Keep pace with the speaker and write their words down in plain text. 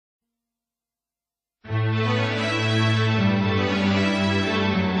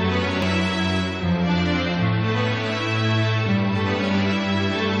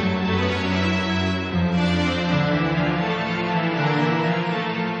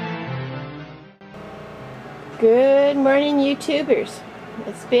Good morning, YouTubers.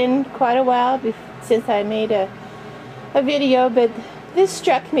 It's been quite a while since I made a video, but this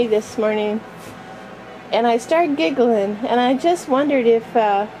struck me this morning and I started giggling, and I just wondered if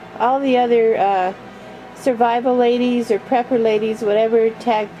all the other survival ladies or prepper ladies, whatever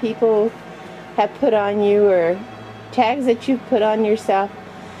tag people have put on you or tags that you've put on yourself,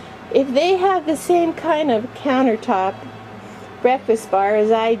 if they have the same kind of countertop breakfast bar as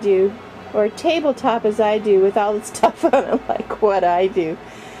I do, or tabletop as I do, with all the stuff on it like what I do.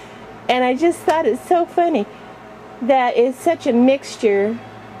 And I just thought it's so funny that it's such a mixture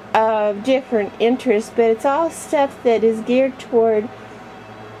of different interests, but it's all stuff that is geared toward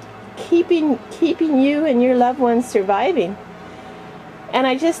keeping you and your loved ones surviving. And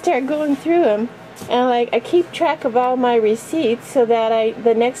I just start going through them, and I keep track of all my receipts so that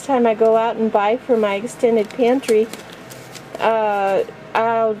the next time I go out and buy for my extended pantry,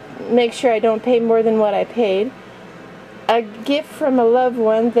 I'll make sure I don't pay more than what I paid. A gift from a loved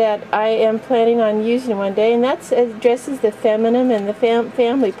one that I am planning on using one day, and that addresses the feminine and the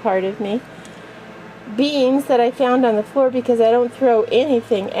family part of me. Beans that I found on the floor because I don't throw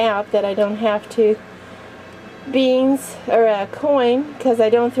anything out that I don't have to. Beans, or a coin, because I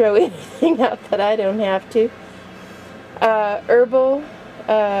don't throw anything out that I don't have to. Herbal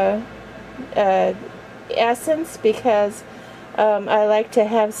essence, because I like to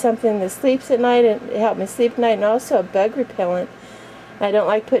have something that sleeps at night and help me sleep at night, and also a bug repellent. I don't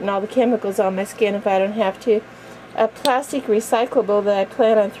like putting all the chemicals on my skin if I don't have to. A plastic recyclable that I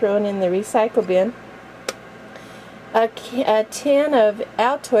plan on throwing in the recycle bin. A tin of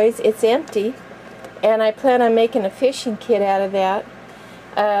Altoids, it's empty, and I plan on making a fishing kit out of that.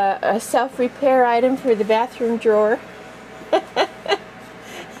 A self-repair item for the bathroom drawer.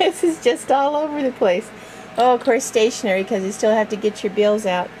 This is just all over the place. Oh, of course, stationery, because you still have to get your bills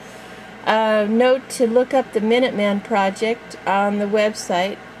out. Note to look up the Minuteman Project on the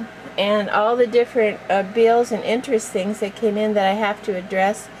website, and all the different bills and interest things that came in that I have to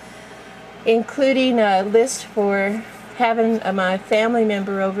address, including a list for having my family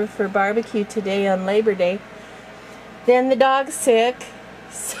member over for barbecue today on Labor Day. Then the dog's sick,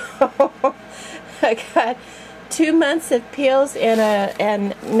 so I got 2 months of pills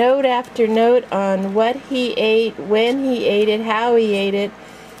and note after note on what he ate, when he ate it, how he ate it,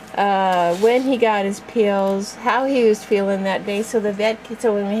 when he got his pills, how he was feeling that day. So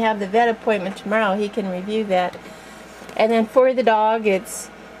when we have the vet appointment tomorrow, he can review that. And then for the dog, it's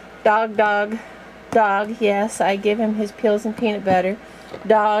dog. Yes, I give him his pills and peanut butter.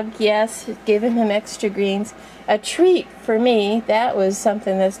 Dog, yes, giving him extra greens. A treat for me. That was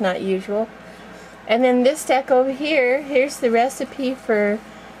something that's not usual. And then this stack over here, here's the recipe for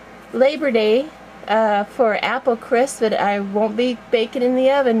Labor Day for apple crisp, but I won't be baking in the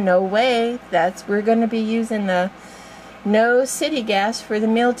oven. No way. We're going to be using no city gas for the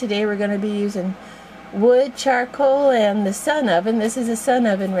meal today. We're going to be using wood, charcoal, and the sun oven. This is a sun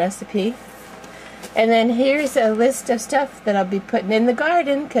oven recipe. And then here's a list of stuff that I'll be putting in the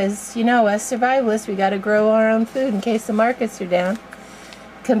garden, because, you know, us survivalists, we got to grow our own food in case the markets are down.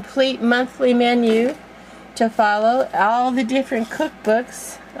 Complete monthly menu to follow, all the different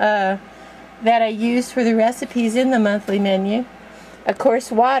cookbooks that I use for the recipes in the monthly menu. Of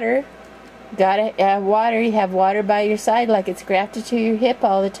course, water. Gotta have water. You have water by your side like it's grafted to your hip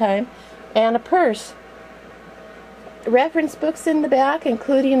all the time. And a purse. Reference books in the back,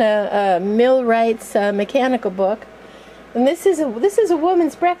 including a Millwright's mechanical book. And this is a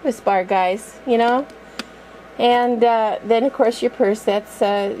woman's breakfast bar, guys. You know. And then, of course, your purse. That's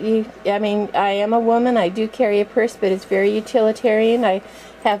I mean, I am a woman. I do carry a purse, but it's very utilitarian. I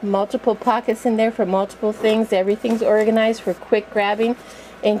have multiple pockets in there for multiple things. Everything's organized for quick grabbing,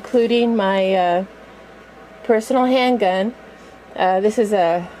 including my personal handgun. This is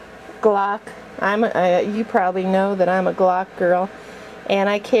a Glock. You probably know that I'm a Glock girl, and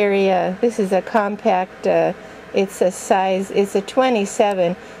I carry this is a compact. It's a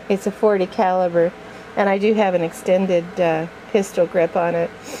 27. It's a 40 caliber. And I do have an extended pistol grip on it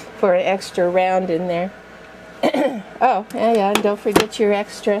for an extra round in there. Oh, yeah, and don't forget your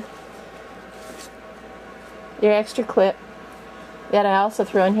extra clip that I also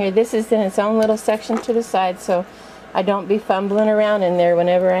throw in here. This is in its own little section to the side, so I don't be fumbling around in there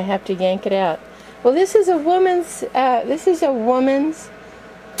whenever I have to yank it out. Well, this is a woman's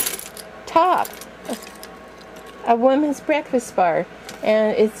top, a woman's breakfast bar,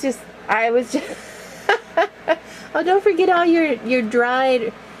 and it's just, oh, don't forget all your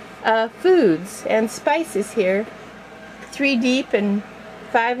dried foods and spices here. 3 deep and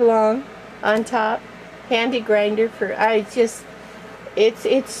 5 long on top. Handy grinder for,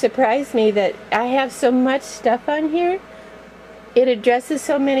 it's surprised me that I have so much stuff on here. It addresses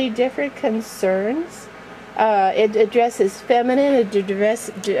so many different concerns. It addresses feminine, it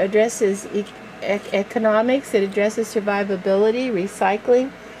addresses economics, it addresses survivability,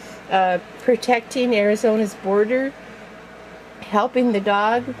 recycling, protecting Arizona's border, helping the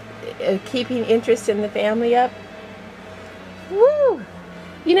dog, keeping interest in the family up. Woo!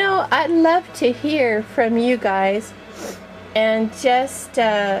 You know, I'd love to hear from you guys and just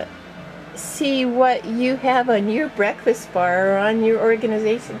see what you have on your breakfast bar or on your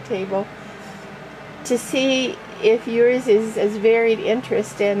organization table, to see if yours is as varied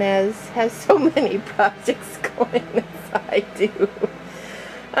interest and has so many projects going as I do.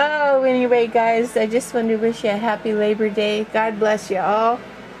 Oh, anyway, guys, I just want to wish you a happy Labor Day. God bless you all.